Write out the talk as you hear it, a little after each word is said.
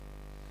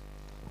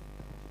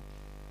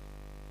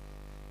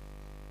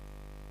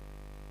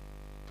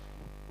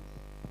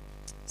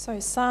So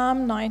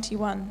Psalm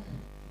 91.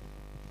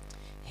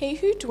 He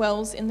who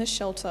dwells in the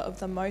shelter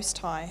of the Most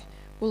High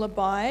will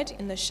abide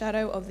in the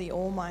shadow of the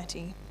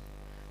Almighty.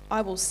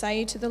 I will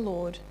say to the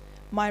Lord,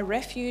 my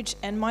refuge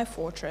and my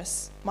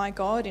fortress, my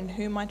God in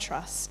whom I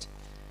trust.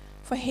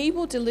 For he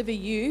will deliver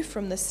you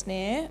from the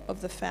snare of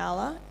the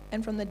fowler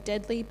and from the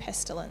deadly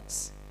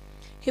pestilence.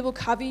 He will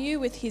cover you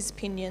with his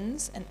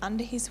pinions, and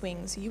under his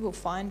wings you will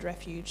find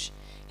refuge.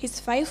 His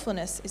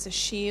faithfulness is a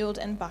shield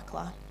and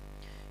buckler.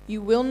 You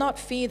will not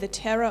fear the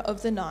terror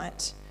of the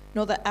night,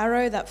 nor the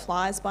arrow that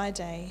flies by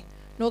day,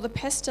 nor the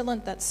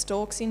pestilence that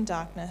stalks in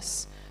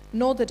darkness,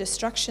 nor the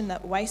destruction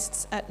that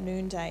wastes at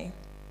noonday.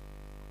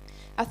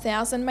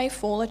 1,000 may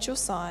fall at your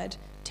side,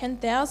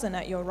 10,000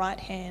 at your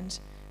right hand,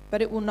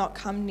 but it will not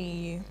come near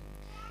you.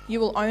 You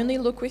will only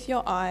look with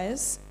your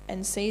eyes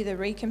and see the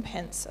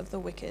recompense of the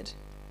wicked.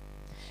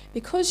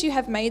 Because you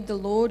have made the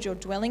Lord your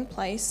dwelling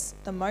place,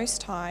 the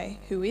Most High,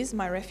 who is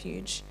my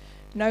refuge,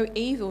 no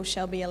evil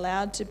shall be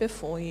allowed to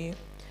befall you,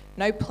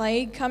 no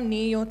plague come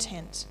near your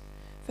tent.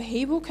 For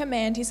he will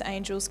command his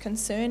angels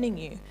concerning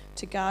you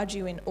to guard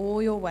you in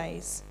all your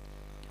ways.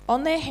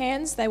 On their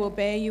hands they will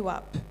bear you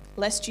up,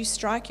 lest you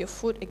strike your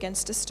foot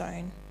against a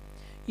stone.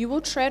 You will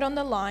tread on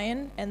the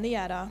lion and the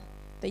adder,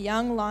 the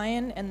young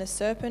lion and the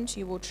serpent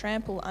you will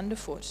trample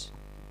underfoot.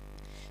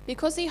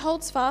 Because he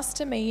holds fast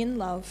to me in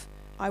love,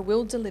 I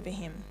will deliver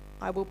him.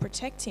 I will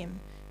protect him,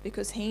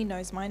 because he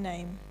knows my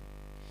name.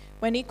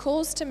 When he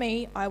calls to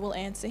me, I will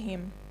answer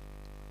him.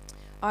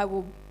 I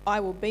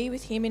will be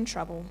with him in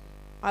trouble.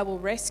 I will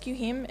rescue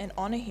him and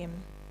honor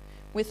him.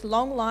 With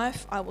long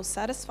life I will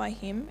satisfy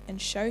him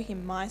and show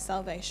him my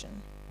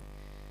salvation.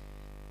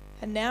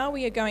 And now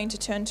we are going to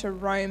turn to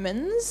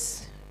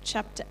Romans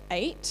chapter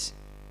 8.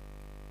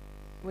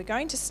 We're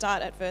going to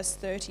start at verse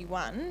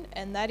 31,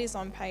 and that is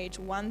on page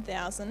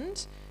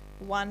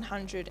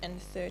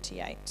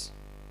 1138.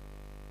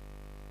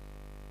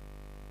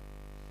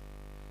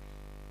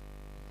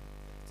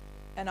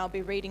 And I'll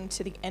be reading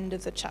to the end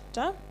of the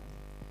chapter.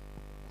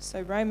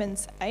 So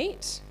Romans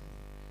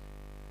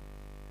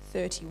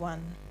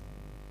 8:31.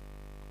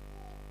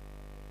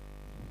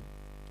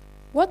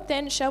 What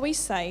then shall we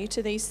say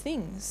to these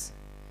things?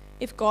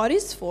 If God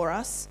is for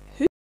us,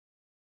 who is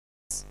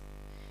against us?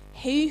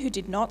 He who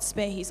did not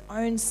spare his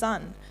own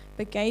son,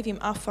 but gave him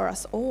up for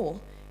us all,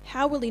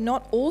 how will he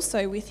not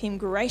also with him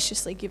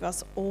graciously give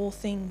us all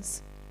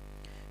things?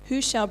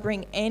 Who shall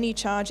bring any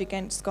charge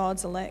against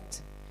God's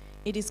elect?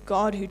 It is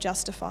God who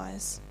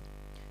justifies.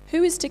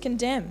 Who is to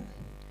condemn?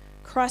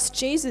 Christ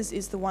Jesus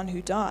is the one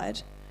who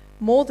died.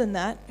 More than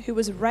that, who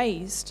was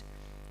raised,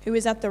 who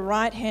is at the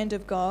right hand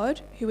of God,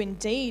 who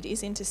indeed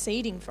is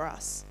interceding for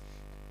us.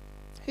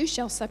 Who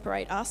shall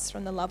separate us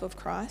from the love of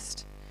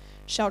Christ?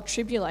 Shall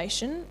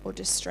tribulation or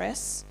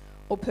distress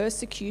or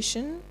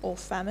persecution or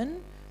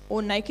famine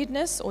or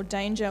nakedness or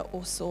danger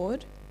or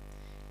sword?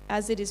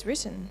 As it is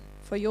written,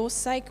 for your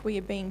sake we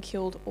are being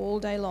killed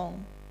all day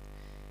long.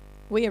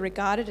 We are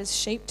regarded as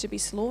sheep to be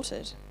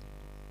slaughtered.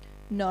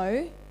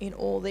 No, in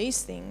all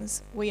these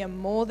things we are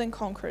more than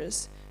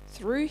conquerors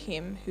through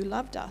him who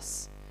loved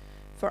us.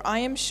 For I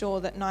am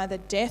sure that neither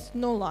death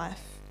nor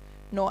life,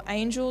 nor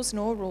angels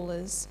nor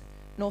rulers,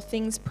 nor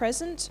things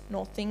present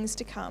nor things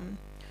to come,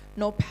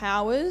 nor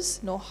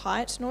powers, nor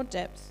height nor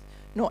depth,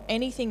 nor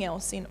anything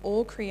else in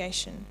all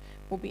creation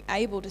will be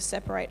able to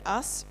separate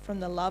us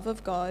from the love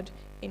of God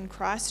in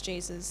Christ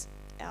Jesus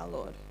our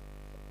Lord.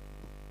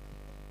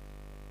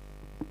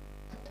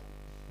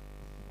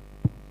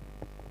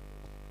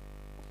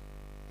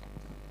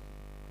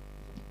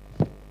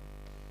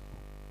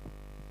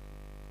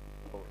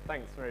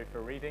 Thanks, Mary,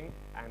 for reading,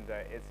 and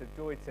it's a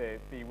joy to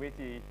be with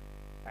you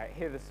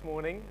here this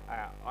morning.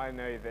 I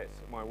know that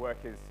my work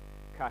is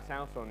cut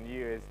out on New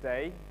Year's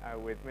Day,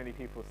 with many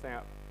people staying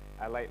up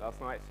late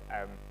last night.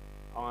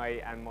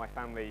 I and my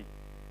family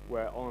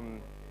were on...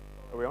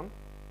 Are we on?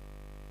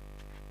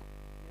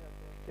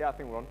 Yeah, I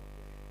think we're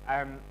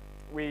on.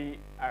 We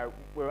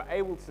were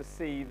able to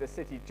see the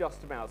city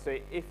just about, so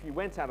if you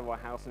went out of our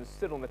house and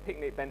stood on the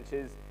picnic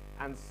benches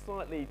and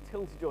slightly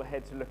tilted your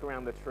head to look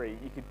around the tree,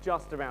 you could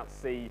just about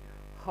see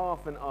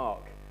half an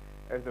arc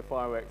of the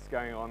fireworks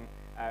going on.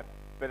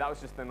 But that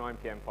was just the 9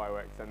 p.m.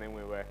 fireworks, and then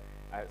we were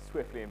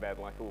swiftly in bed,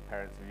 like all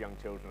parents of young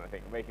children, I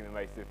think, making the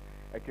most of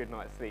a good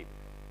night's sleep.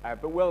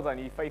 But well done,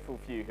 you faithful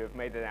few who have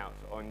made it out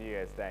on New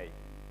Year's Day.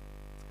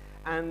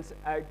 And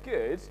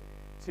good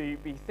to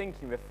be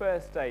thinking the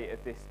first day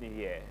of this new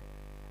year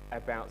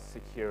about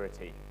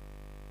security,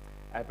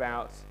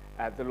 about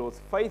the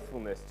Lord's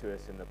faithfulness to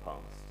us in the past,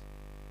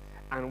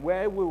 and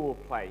where we will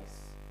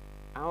place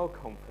our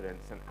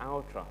confidence and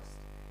our trust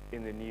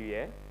in the new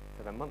year,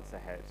 for the months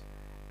ahead,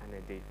 and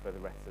indeed for the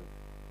rest of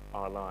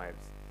our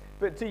lives.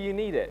 But do you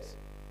need it?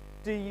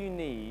 Do you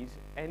need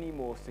any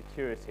more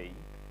security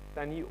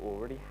than you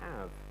already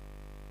have?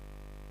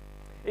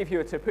 If you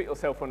were to put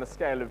yourself on a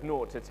scale of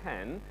 0 to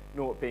 10,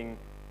 0 being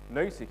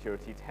no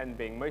security, 10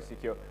 being most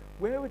secure,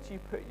 where would you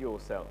put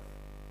yourself?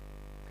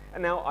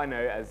 And now I know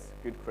as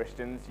good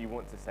Christians you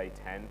want to say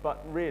 10,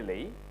 but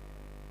really,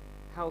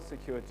 how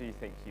secure do you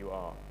think you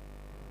are?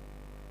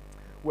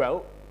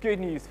 Well, good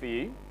news for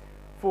you.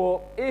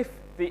 For if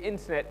the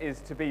internet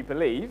is to be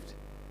believed,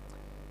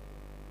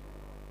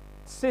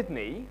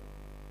 Sydney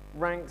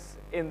ranks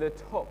in the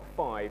top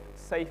 5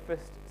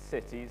 safest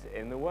cities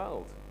in the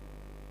world.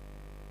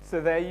 So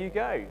there you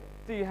go.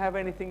 Do you have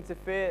anything to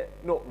fear?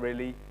 Not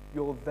really.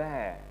 You're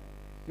there.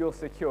 You're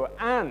secure.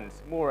 And,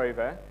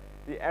 moreover,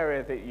 the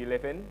area that you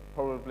live in,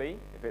 probably,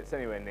 if it's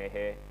anywhere near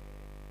here,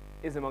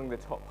 is among the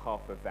top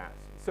half of that.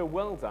 So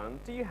well done.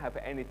 Do you have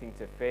anything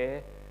to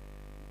fear?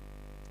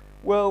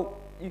 Well,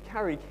 you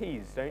carry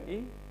keys, don't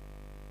you?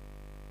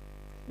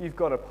 You've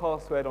got a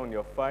password on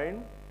your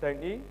phone,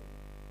 don't you?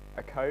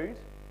 A code.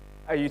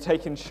 You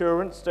take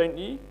insurance, don't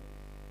you?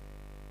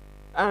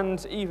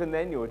 And even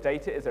then, your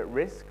data is at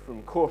risk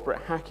from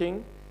corporate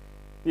hacking.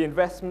 The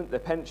investment, the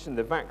pension,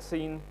 the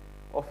vaccine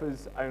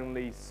offers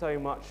only so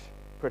much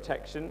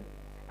protection.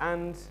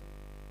 And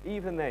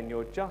even then,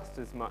 you're just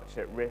as much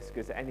at risk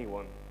as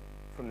anyone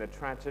from the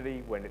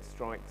tragedy when it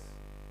strikes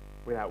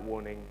without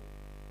warning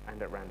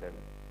and at random.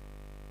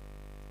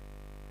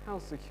 How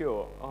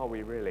secure are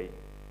we really?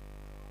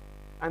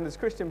 And as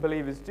Christian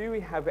believers, do we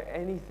have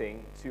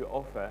anything to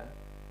offer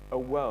a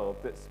world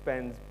that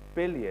spends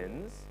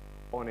billions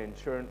on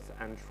insurance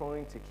and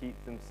trying to keep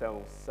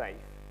themselves safe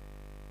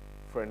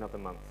for another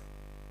month,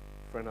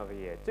 for another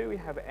year? Do we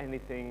have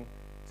anything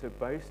to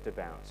boast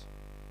about?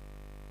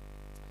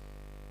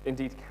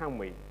 Indeed, can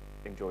we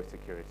enjoy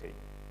security?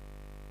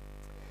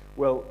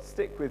 Well,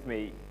 stick with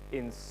me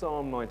in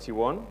Psalm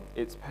 91.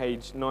 It's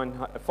page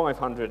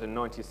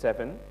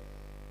 597,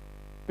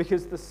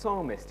 because the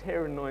psalmist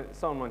here in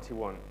Psalm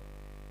 91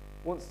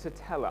 wants to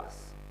tell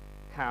us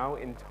how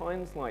in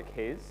times like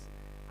his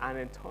and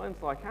in times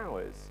like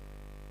ours,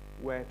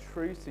 where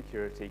true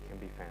security can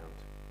be found.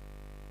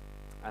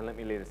 And let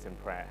me lead us in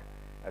prayer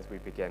as we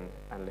begin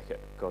and look at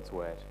God's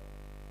word.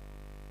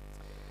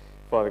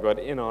 Father God,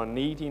 in our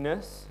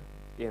neediness,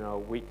 in our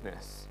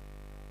weakness,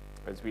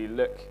 as we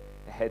look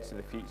ahead to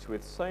the future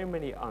with so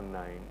many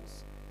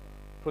unknowns,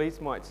 please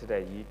might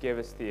today you give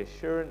us the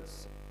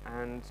assurance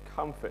and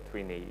comfort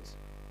we need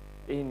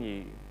in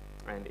you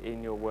and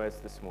in your words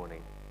this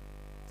morning.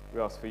 We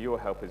ask for your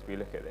help as we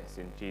look at this.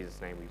 In Jesus'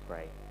 name we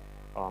pray.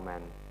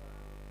 Amen.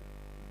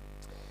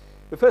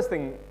 The first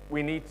thing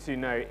we need to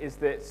know is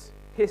that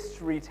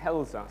history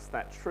tells us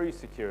that true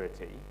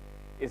security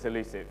is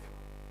elusive.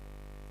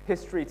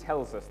 History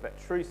tells us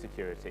that true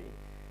security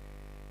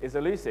is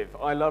elusive.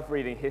 I love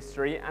reading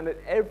history, and at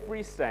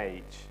every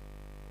stage,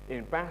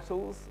 in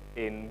battles,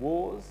 in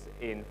wars,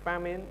 in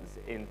famines,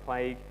 in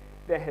plague,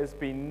 there has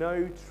been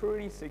no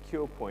truly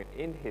secure point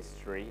in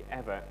history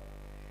ever.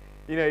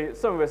 You know,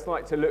 some of us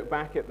like to look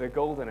back at the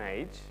Golden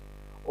Age,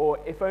 or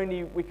if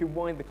only we could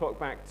wind the clock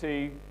back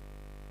to,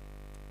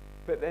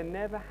 but there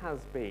never has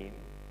been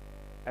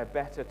a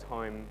better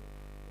time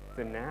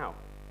than now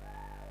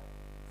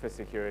for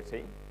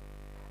security.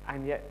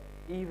 And yet,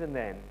 even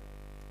then,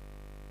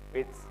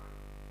 it's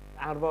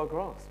out of our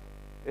grasp,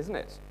 isn't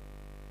it?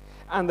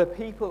 And the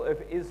people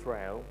of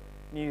Israel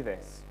knew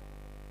this.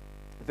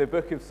 The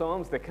book of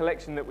Psalms, the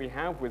collection that we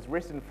have, was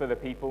written for the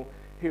people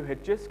who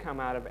had just come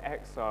out of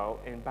exile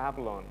in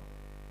Babylon.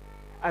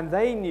 And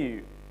they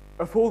knew,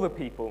 of all the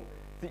people,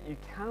 that you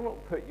cannot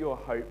put your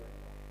hope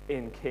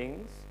in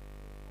kings.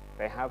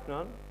 They have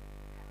none.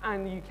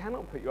 And you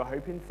cannot put your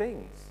hope in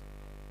things.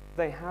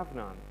 They have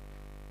none.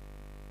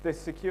 The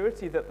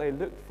security that they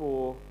looked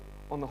for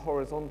on the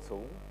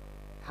horizontal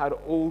had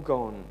all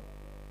gone.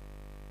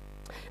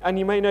 And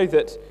you may know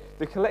that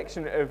the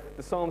collection of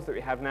the Psalms that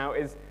we have now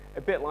is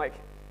a bit like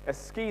a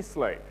ski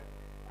slope.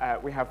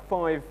 We have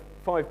five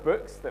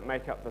books that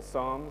make up the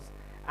Psalms.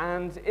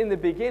 And in the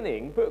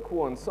beginning, book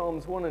 1,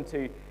 Psalms 1 and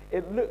 2,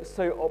 it looks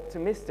so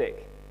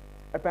optimistic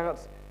about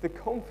the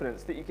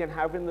confidence that you can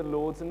have in the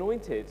Lord's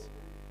anointed.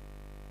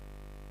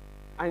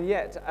 And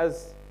yet,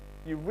 as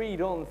you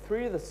read on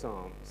through the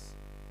Psalms,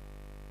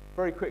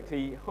 very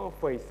quickly,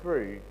 halfway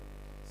through,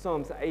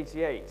 Psalms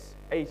 88,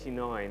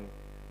 89,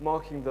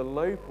 marking the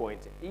low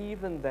point,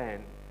 even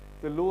then,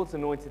 the Lord's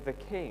anointed, the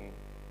King,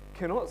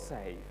 cannot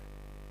save,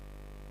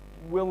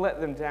 will let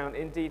them down,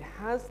 indeed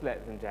has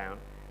let them down,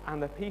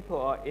 and the people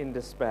are in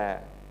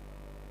despair.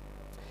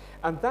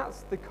 And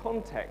that's the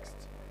context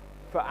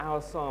for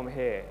our psalm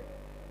here.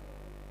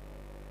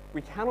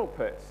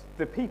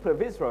 The people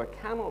of Israel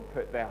cannot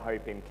put their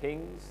hope in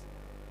kings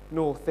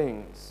nor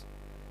things.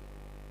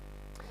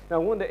 Now I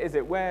wonder,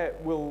 where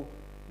will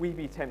we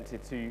be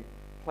tempted to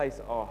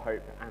place our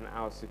hope and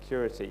our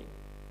security?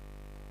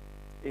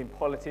 In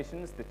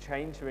politicians, the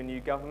change of a new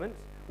government?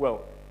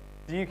 Well,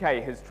 the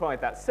UK has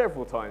tried that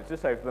several times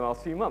just over the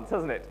last few months,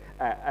 hasn't it?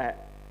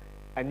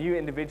 A new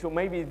individual,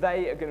 maybe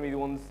they are going to be the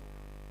ones.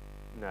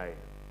 No.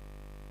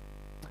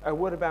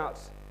 What about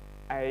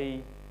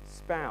a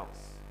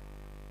spouse?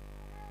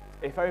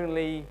 If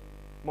only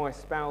my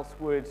spouse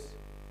would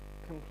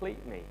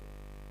complete me.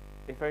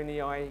 If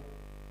only I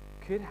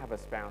could have a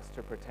spouse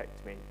to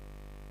protect me.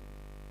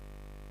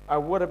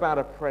 What about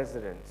a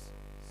president?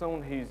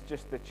 Someone who's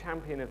just the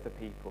champion of the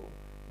people?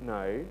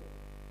 No.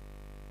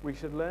 We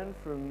should learn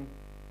from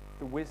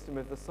the wisdom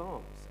of the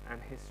Psalms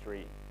and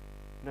history,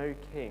 no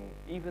king,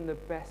 even the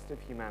best of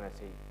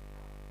humanity,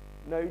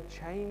 no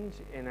change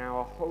in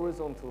our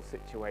horizontal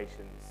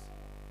situations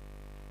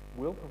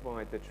will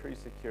provide the true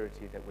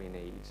security that we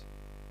need.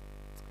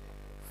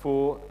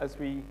 For as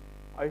we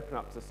open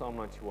up to Psalm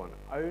 91,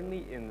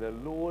 only in the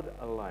Lord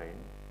alone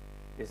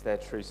is there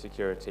true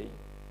security.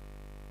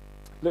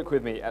 Look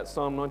with me at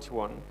Psalm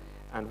 91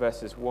 and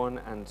verses 1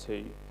 and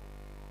 2.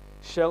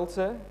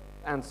 Shelter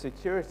and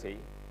security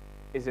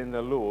is in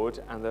the Lord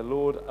and the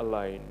Lord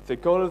alone, the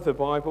God of the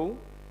Bible,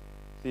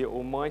 the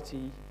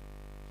Almighty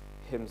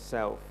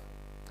himself.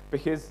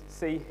 Because,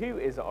 see, who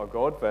is our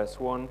God? Verse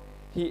 1,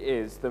 he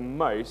is the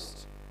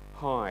Most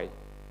High.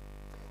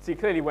 See,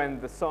 clearly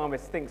when the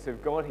psalmist thinks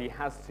of God, he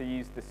has to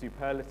use the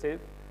superlative,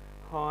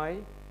 high,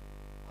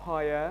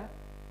 higher,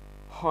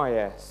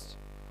 highest.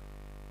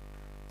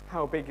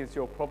 How big is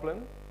your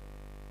problem?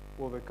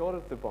 Well, the God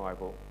of the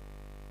Bible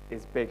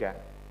is bigger.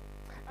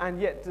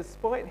 And yet,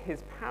 despite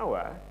his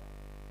power,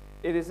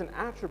 it is an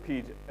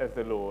attribute of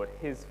the Lord,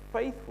 his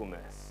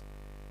faithfulness.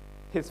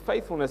 His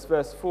faithfulness,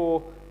 verse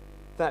 4,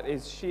 that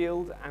is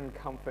shield and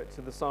comfort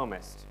to the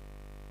psalmist.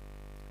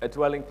 A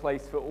dwelling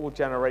place for all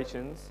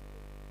generations,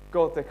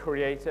 God the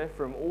Creator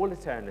from all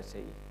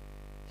eternity.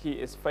 He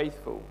is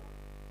faithful,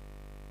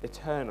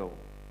 eternal,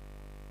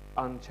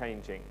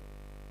 unchanging.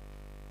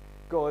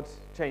 God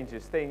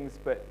changes things,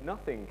 but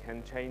nothing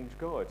can change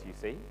God, you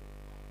see.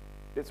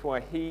 It's why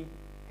he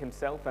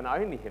himself, and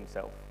only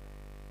himself,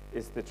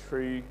 is the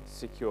true,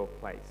 secure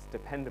place,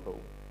 dependable,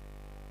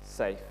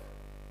 safe.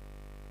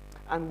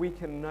 And we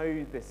can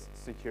know this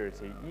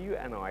security. You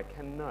and I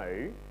can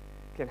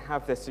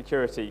have this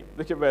security.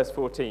 Look at verse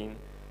 14.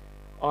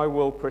 I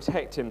will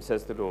protect him,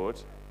 says the Lord,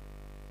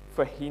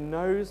 for he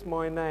knows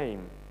my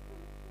name.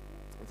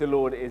 The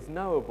Lord is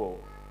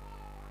knowable.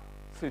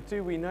 So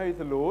do we know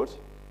the Lord?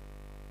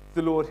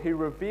 The Lord who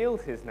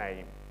revealed his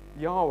name,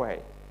 Yahweh.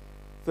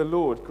 The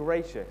Lord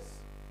gracious,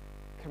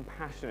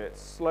 compassionate,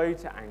 slow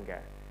to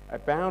anger,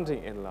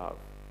 abounding in love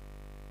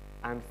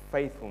and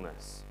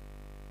faithfulness.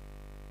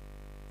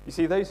 You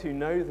see, those who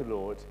know the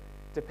Lord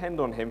depend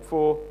on him,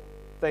 for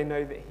they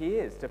know that he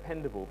is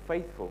dependable,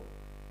 faithful.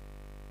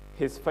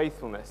 His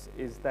faithfulness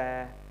is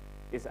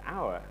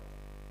our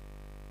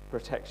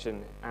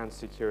protection and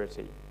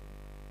security.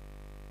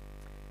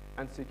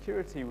 And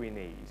security we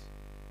need,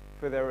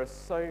 for there are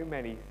so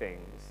many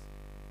things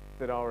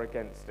that are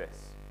against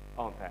us,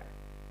 aren't there?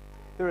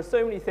 There are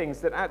so many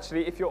things that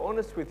actually, if you're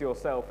honest with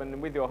yourself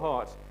and with your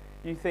heart,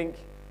 you think,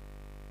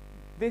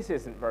 this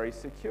isn't very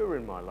secure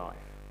in my life.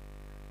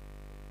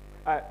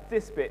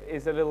 This bit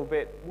is a little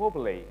bit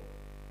wobbly.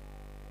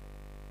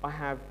 I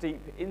have deep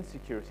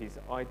insecurities.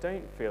 I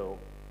don't feel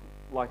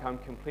like I'm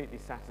completely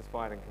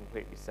satisfied and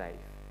completely safe.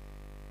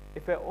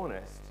 If we're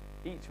honest,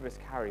 each of us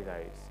carry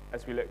those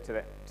as we look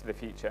to the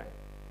future.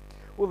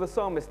 Well, the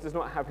psalmist does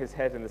not have his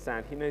head in the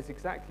sand. He knows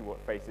exactly what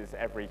faces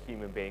every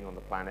human being on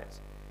the planet.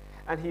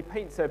 And he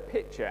paints a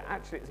picture.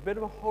 Actually, it's a bit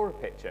of a horror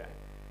picture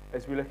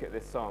as we look at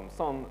this psalm.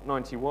 Psalm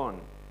 91.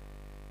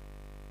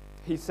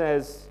 He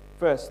says,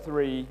 verse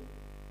 3,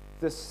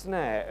 the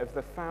snare of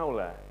the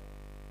fowler.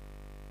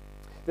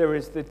 There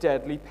is the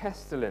deadly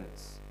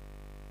pestilence.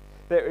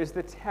 There is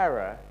the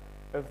terror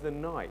of the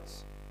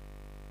night.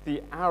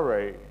 The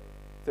arrow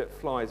that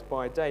flies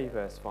by day,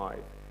 verse 5.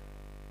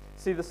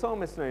 See, the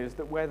psalmist knows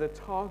that whether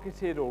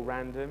targeted or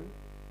random,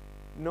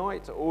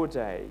 night or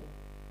day,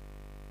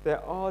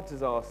 there are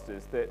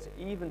disasters that,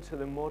 even to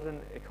the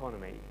modern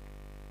economy,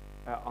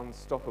 are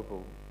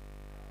unstoppable.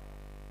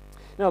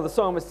 Now, the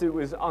psalmist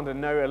was under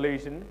no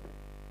illusion.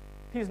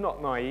 He's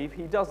not naive.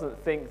 He doesn't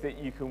think that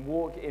you can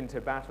walk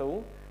into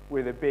battle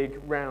with a big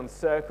round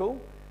circle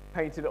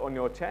painted on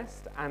your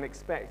chest and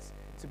expect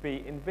to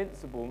be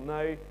invincible.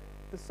 No,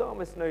 the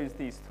psalmist knows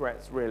these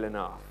threats real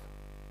enough.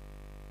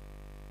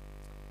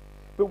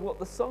 But what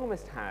the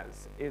psalmist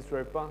has is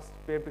robust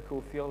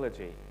biblical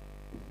theology.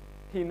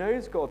 He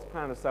knows God's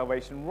plan of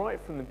salvation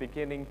right from the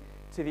beginning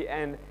to the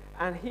end,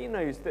 and he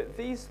knows that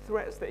these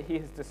threats that he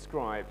has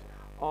described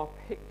are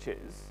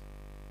pictures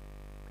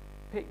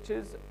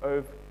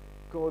of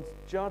God's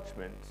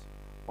judgment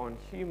on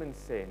human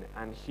sin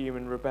and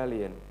human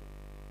rebellion.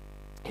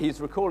 He's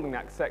recalling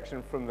that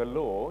section from the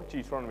law,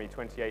 Deuteronomy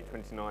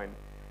 28:29,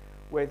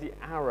 where the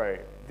arrow,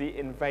 the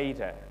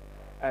invader,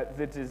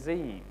 the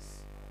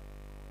disease,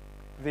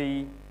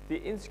 the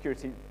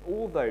insecurity,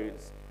 all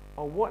those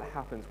are what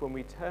happens when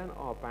we turn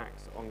our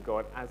backs on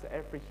God, as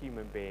every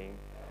human being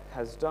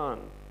has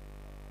done.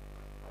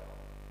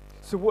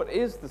 So what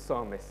is the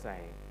psalmist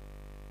saying?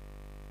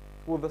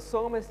 Well, the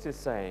psalmist is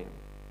saying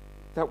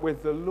that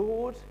with the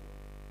Lord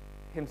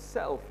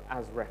himself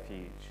as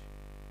refuge,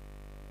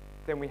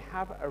 then we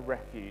have a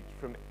refuge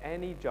from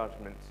any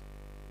judgment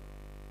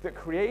that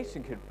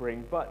creation could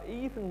bring, but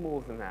even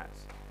more than that,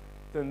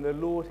 than the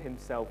Lord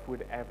himself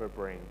would ever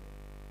bring.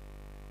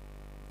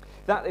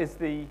 That is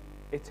the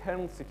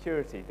eternal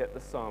security that the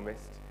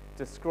psalmist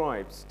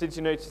describes. Did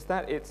you notice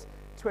that? It's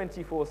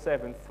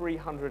 24/7,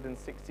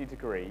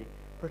 360-degree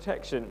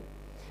protection.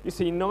 You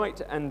see,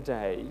 night and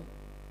day,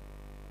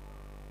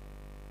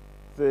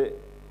 the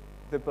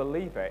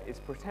believer is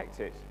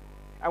protected.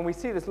 And we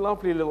see this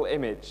lovely little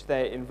image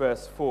there in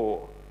verse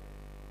 4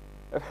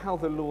 of how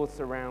the Lord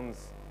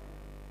surrounds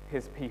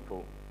his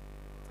people,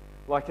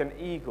 like an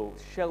eagle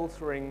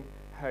sheltering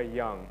her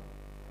young.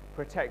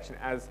 Protection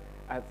as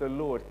the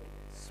Lord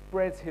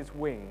spreads his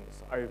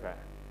wings over,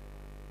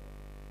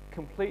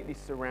 completely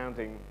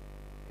surrounding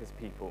his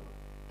people,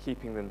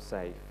 keeping them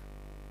safe.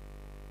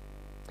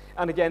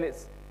 And again,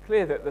 it's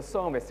clear that the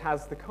psalmist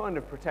has the kind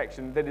of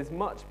protection that is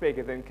much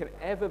bigger than can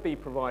ever be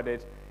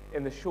provided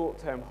in the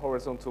short-term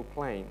horizontal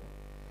plane.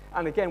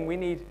 And again, we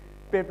need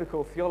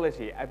biblical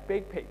theology, a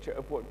big picture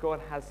of what God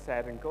has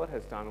said and God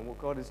has done and what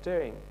God is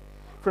doing.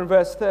 From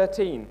verse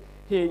 13,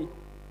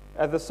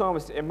 the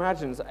psalmist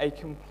imagines a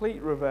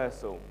complete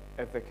reversal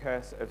of the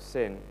curse of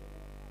sin,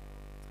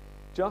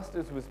 just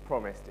as was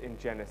promised in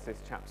Genesis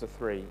chapter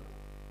 3.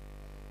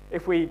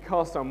 If we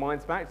cast our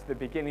minds back to the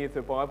beginning of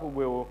the Bible,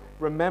 we'll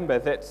remember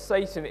that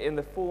Satan, in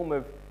the form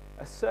of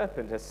a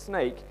serpent, a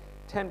snake,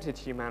 tempted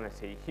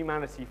humanity.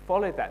 Humanity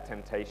followed that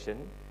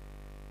temptation,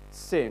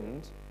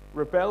 sinned,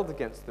 rebelled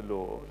against the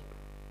Lord,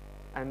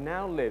 and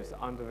now lives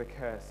under the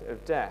curse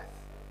of death.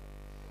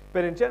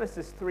 But in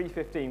Genesis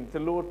 3:15, the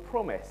Lord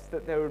promised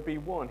that there would be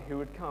one who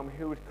would come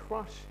who would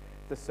crush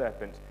the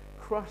serpent,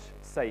 crush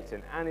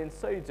Satan, and in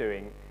so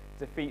doing,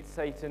 defeat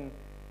Satan,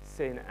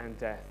 sin, and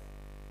death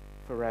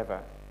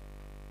forever.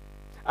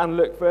 And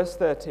look, verse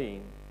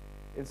 13,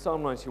 in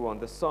Psalm 91,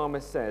 the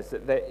psalmist says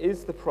that there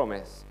is the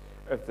promise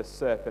of the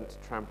serpent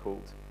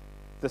trampled.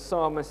 The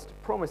psalmist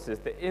promises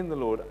that in the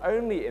Lord,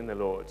 only in the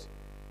Lord,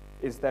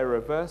 is there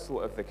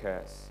reversal of the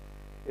curse,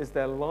 is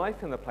there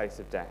life in the place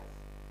of death,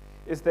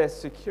 is there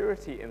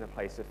security in the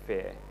place of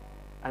fear,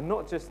 and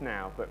not just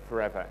now, but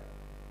forever.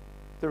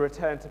 The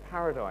return to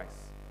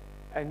paradise,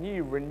 a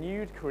new,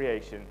 renewed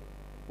creation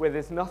where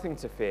there's nothing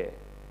to fear,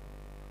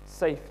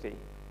 safety,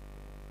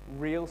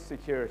 real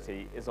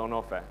security is on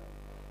offer.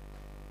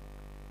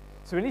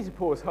 So we need to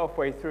pause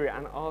halfway through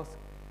and ask,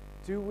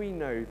 do we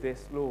know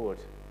this Lord,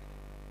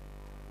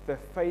 the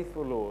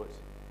faithful Lord,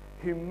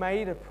 who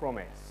made a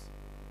promise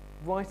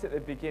right at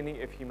the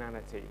beginning of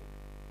humanity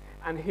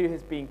and who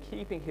has been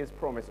keeping his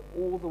promise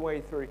all the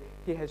way through?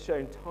 He has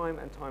shown time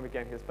and time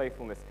again his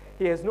faithfulness.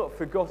 He has not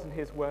forgotten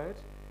his word.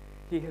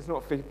 He's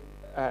not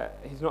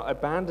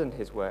abandoned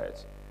his word.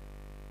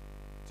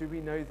 Do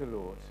we know the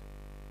Lord?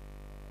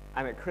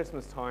 And at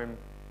Christmas time,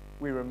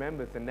 we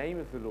remember the name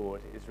of the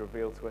Lord is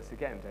revealed to us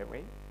again, don't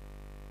we?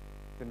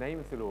 The name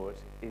of the Lord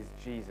is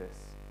Jesus,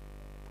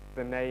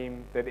 the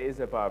name that is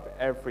above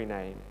every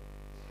name.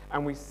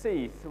 And we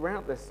see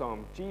throughout this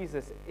psalm,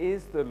 Jesus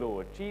is the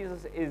Lord.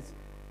 Jesus is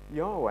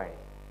Yahweh,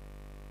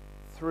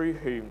 through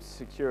whom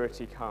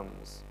security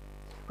comes.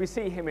 We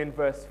see him in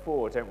verse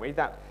 4, don't we?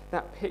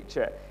 That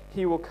picture.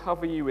 He will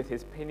cover you with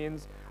his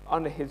pinions.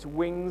 Under his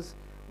wings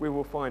we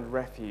will find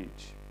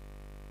refuge.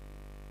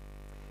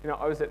 You know,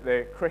 I was at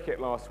the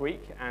cricket last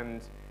week,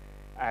 and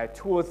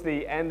towards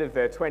the end of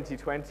the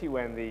 2020,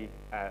 when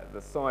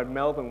the side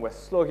Melbourne were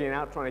slogging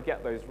out, trying to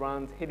get those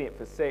runs, hitting it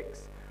for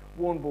 6,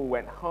 one ball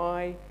went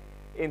high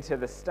into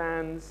the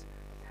stands,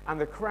 and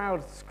the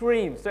crowd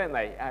screams, don't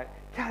they?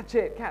 Catch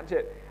it, catch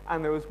it!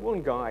 And there was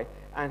one guy,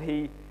 and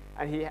he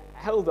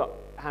held up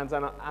hands,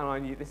 and I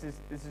knew this is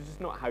just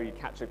not how you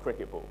catch a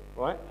cricket ball,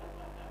 right?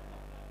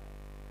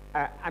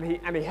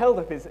 And he held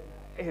up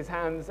his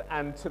hands,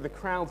 and to the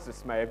crowd's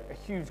dismay, a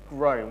huge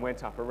groan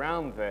went up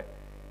around the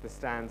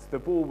stands. The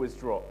ball was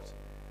dropped.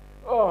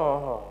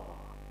 Oh!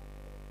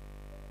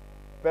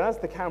 But as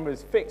the camera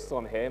was fixed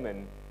on him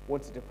and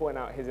wanted to point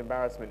out his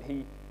embarrassment,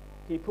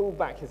 he pulled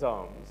back his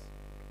arms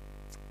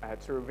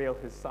to reveal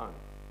his son.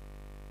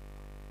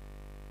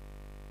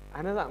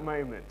 And at that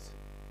moment,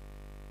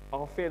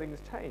 our feelings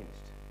changed.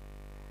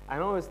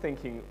 And I was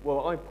thinking,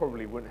 well, I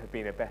probably wouldn't have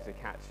been a better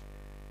catch,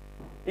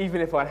 even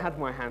if I'd had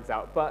my hands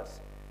out, but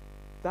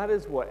that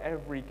is what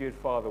every good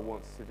father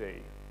wants to do.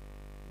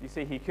 You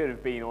see, he could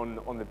have been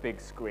on the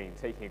big screen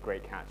taking a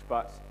great catch,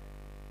 but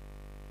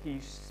he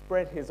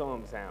spread his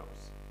arms out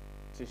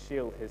to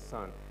shield his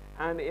son.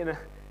 And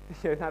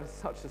that is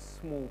such a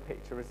small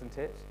picture, isn't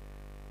it,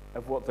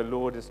 of what the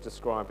Lord is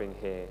describing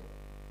here.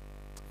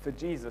 For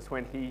Jesus,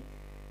 when he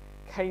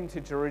came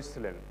to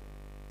Jerusalem,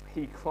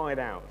 he cried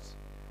out,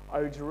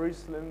 "O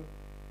Jerusalem,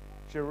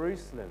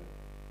 Jerusalem,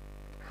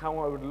 how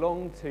I would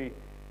long to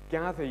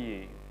gather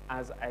you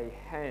as a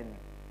hen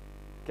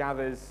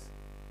gathers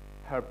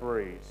her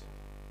brood."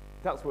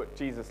 That's what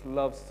Jesus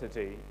loves to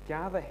do,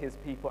 gather his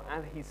people,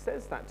 and he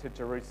says that to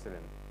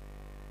Jerusalem,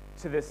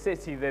 to the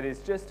city that is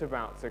just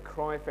about to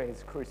cry for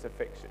his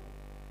crucifixion.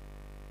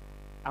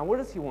 And what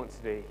does he want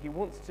to do? He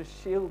wants to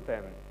shield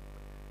them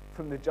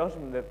from the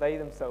judgment that they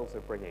themselves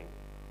are bringing.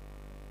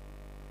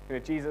 You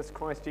know,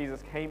 Christ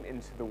Jesus came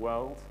into the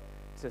world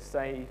to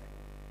save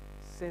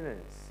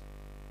sinners,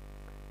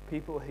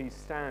 people who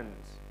stand,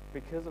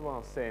 because of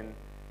our sin,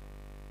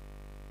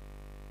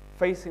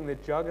 facing the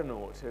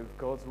juggernaut of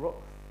God's wrath.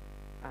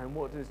 And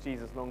what does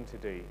Jesus long to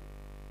do?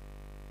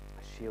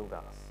 Shield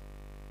us.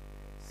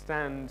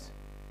 Stand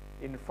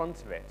in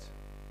front of it.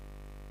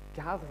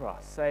 gather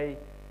us, say,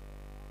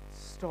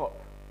 stop.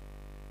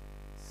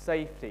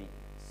 Safety,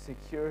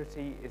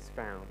 security is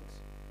found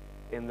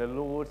in the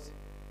Lord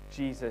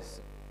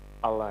Jesus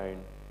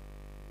alone.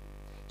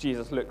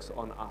 Jesus looks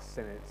on us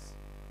sinners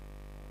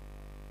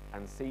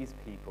and sees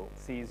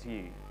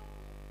you,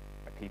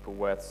 a people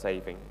worth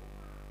saving.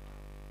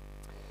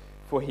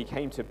 For he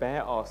came to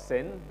bear our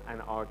sin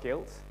and our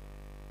guilt,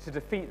 to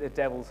defeat the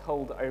devil's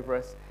hold over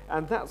us.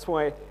 And that's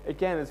why,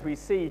 again, as we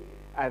see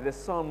this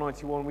Psalm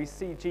 91, we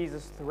see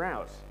Jesus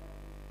throughout.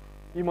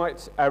 You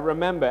might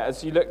remember,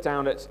 as you look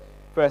down at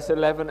verse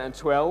 11 and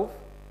 12,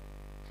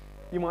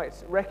 you might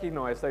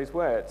recognize those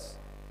words.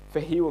 For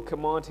he will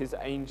command his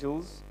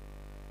angels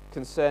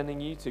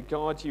concerning you to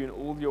guard you in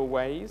all your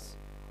ways.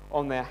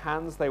 On their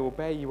hands they will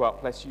bear you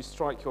up, lest you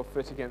strike your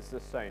foot against a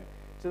stone.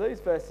 Do those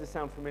verses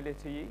sound familiar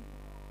to you?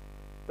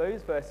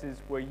 Those verses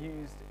were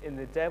used in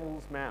the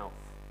devil's mouth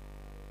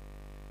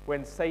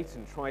when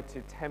Satan tried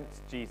to tempt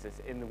Jesus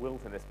in the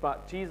wilderness.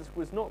 But Jesus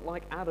was not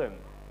like Adam.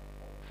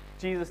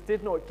 Jesus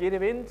did not give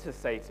in to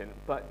Satan,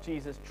 but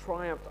Jesus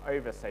triumphed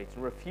over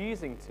Satan,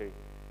 refusing to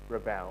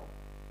rebel,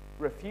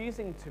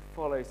 refusing to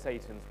follow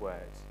Satan's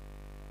word,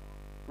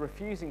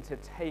 refusing to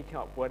take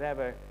up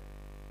whatever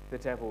the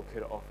devil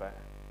could offer,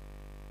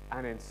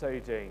 and in so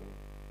doing,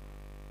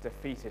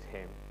 defeated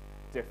him,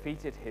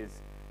 defeated his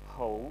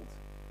hold.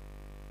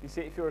 You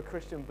see, if you're a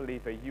Christian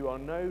believer, you are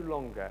no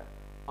longer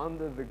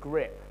under the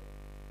grip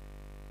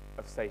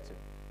of Satan.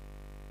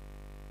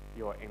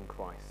 You are in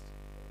Christ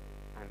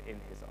and in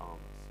his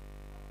arms.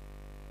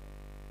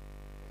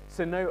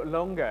 So no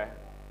longer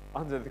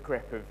under the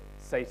grip of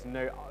Satan,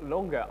 no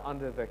longer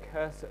under the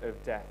curse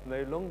of death,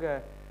 no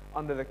longer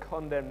under the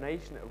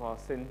condemnation of our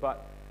sin,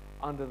 but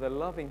under the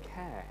loving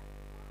care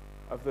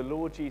of the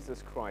Lord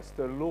Jesus Christ,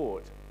 the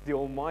Lord, the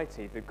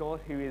Almighty, the God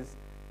who is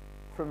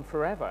from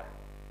forever.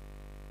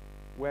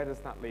 Where does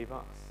that leave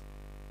us?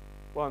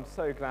 Well, I'm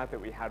so glad that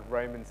we had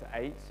Romans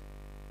 8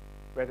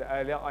 read it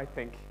earlier. I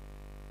think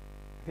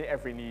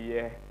every new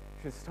year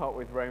should start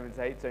with Romans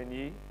 8, don't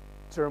you?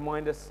 To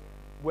remind us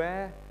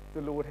where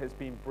the Lord has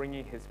been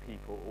bringing his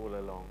people all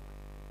along.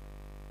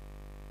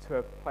 To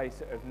a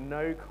place of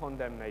no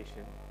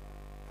condemnation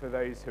for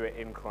those who are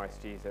in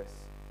Christ Jesus.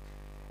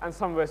 And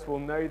some of us will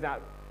know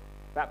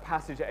that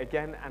passage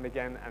again and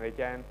again and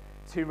again,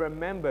 to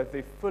remember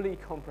the fully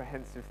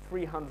comprehensive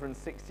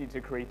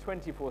 360-degree,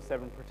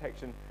 24/7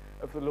 protection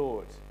of the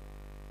Lord.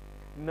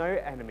 No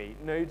enemy,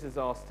 no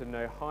disaster,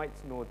 no height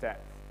nor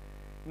depth.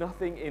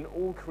 Nothing in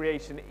all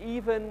creation,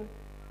 even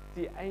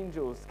the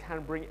angels,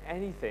 can bring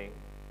anything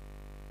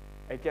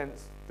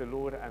against the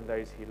Lord and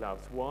those he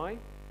loves. Why?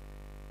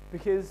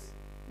 Because,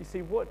 you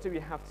see, what do we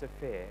have to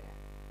fear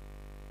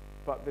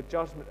but the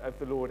judgment of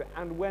the Lord?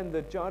 And when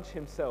the judge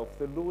himself,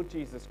 the Lord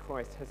Jesus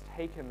Christ, has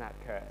taken that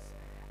curse,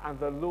 and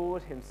the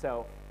Lord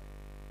himself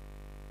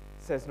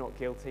says not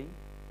guilty,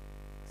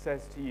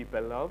 says to you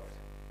beloved,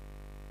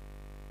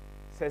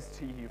 says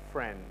to you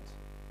friend,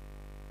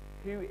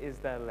 who is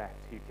there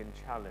left who can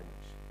challenge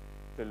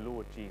the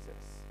Lord Jesus,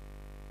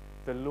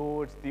 the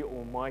Lord, the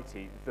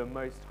Almighty, the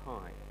Most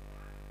High?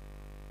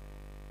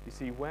 You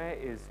see, where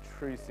is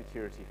true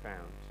security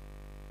found?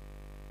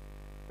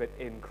 But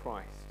in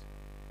Christ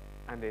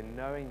and in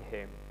knowing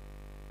him.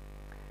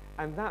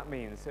 And that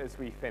means, as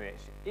we finish,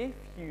 if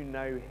you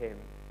know him,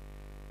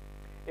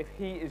 if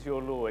he is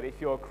your Lord, if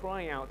you're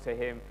crying out to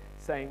him,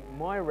 saying,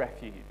 my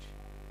refuge,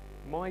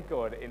 my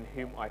God in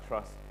whom I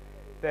trust,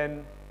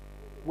 then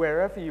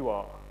wherever you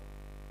are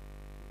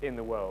in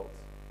the world,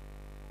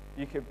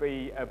 you could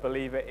be a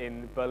believer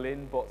in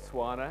Berlin,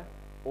 Botswana,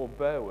 or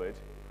Burwood,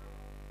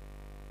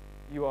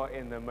 you are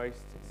in the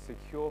most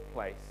secure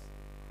place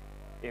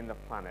in the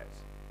planet,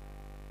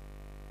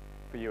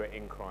 for you are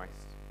in Christ.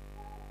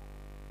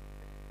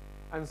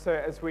 And so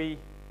as we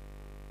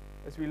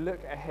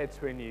look ahead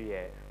to a new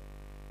year,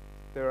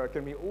 there are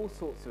going to be all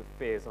sorts of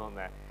fears, aren't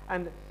there?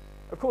 And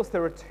of course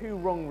there are two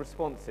wrong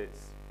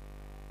responses.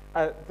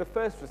 The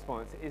first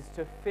response is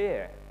to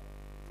fear.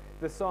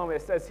 The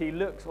psalmist, as he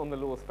looks on the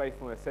Lord's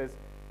faithfulness, says,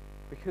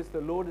 because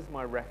the Lord is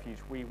my refuge,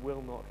 we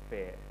will not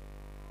fear.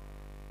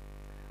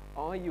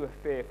 Are you a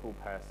fearful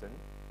person?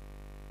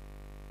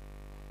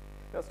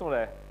 That's not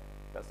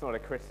a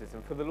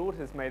criticism, for the Lord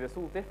has made us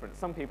all different.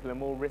 Some people are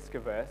more risk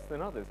averse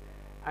than others,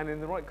 and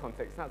in the right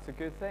context, that's a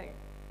good thing.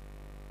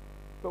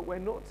 But we're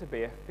not to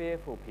be a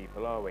fearful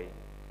people, are we?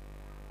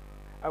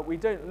 We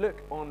don't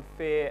look on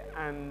fear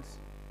and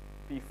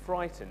be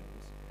frightened.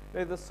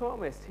 No, the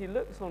psalmist, he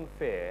looks on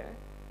fear,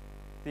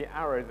 the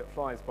arrow that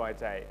flies by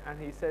day, and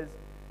he says,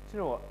 do you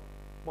know what?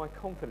 My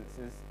confidence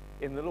is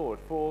in the Lord.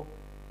 For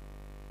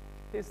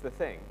here's the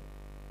thing,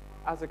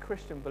 as a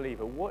Christian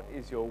believer, what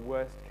is your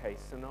worst case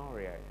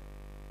scenario?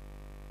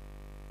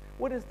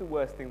 What is the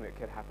worst thing that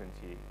could happen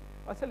to you?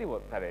 I'll tell you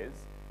what that is.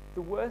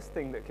 The worst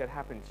thing that could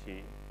happen to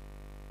you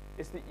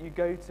is that you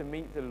go to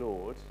meet the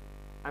Lord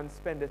and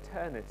spend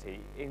eternity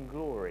in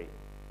glory.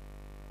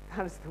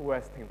 That is the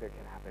worst thing that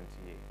can happen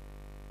to you.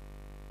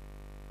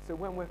 So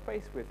when we're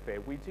faced with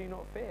fear, we do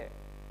not fear.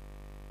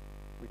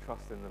 We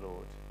trust in the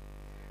Lord.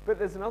 But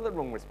there's another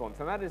wrong response,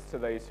 and that is to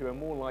those who are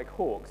more like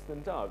hawks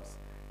than doves,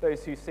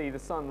 those who see the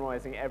sun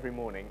rising every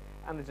morning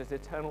and are just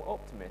eternal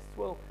optimists.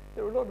 Well,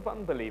 there are a lot of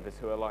unbelievers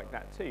who are like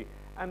that too.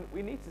 And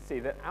we need to see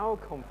that our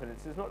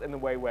confidence is not in the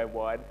way we're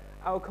wired.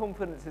 Our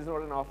confidence is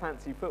not in our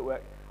fancy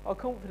footwork. Our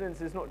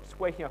confidence is not just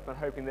waking up and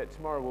hoping that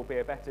tomorrow will be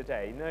a better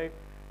day. No,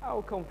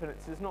 our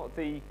confidence is not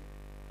the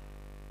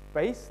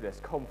baseless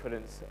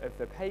confidence of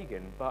the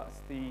pagan, but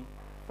the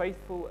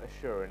faithful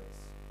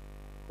assurance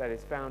that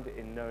is found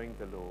in knowing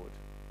the Lord.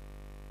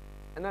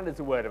 And that is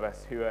a word of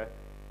us who are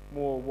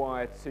more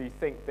wired to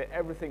think that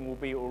everything will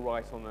be all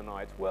right on the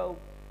night. Well,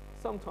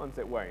 sometimes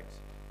it won't.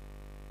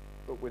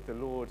 But with the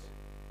Lord,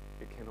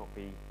 it cannot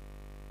be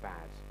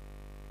bad.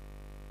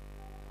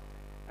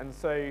 And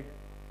so,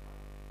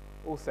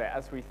 also,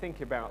 as we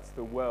think about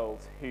the world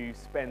who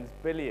spends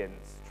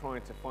billions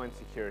trying to find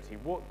security,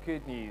 what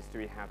good news do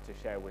we have to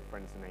share with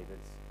friends and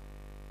neighbours?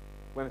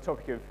 When the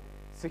topic of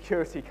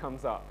security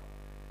comes up,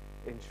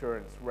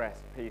 insurance,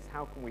 rest, peace,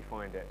 how can we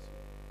find it?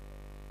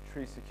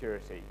 True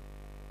security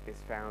is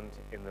found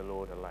in the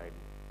Lord alone.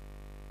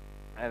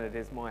 And it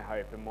is my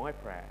hope and my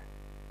prayer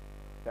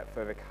that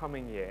for the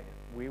coming year,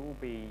 we will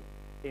be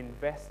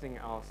investing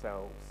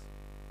ourselves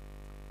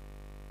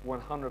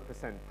 100%,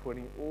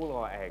 putting all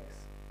our eggs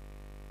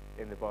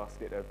in the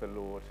basket of the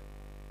Lord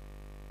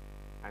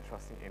and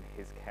trusting in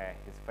his care,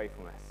 his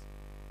faithfulness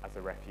as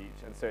a refuge.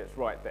 And so it's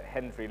right that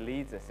Hendry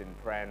leads us in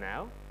prayer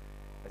now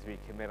as we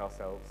commit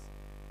ourselves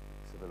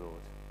to the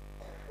Lord.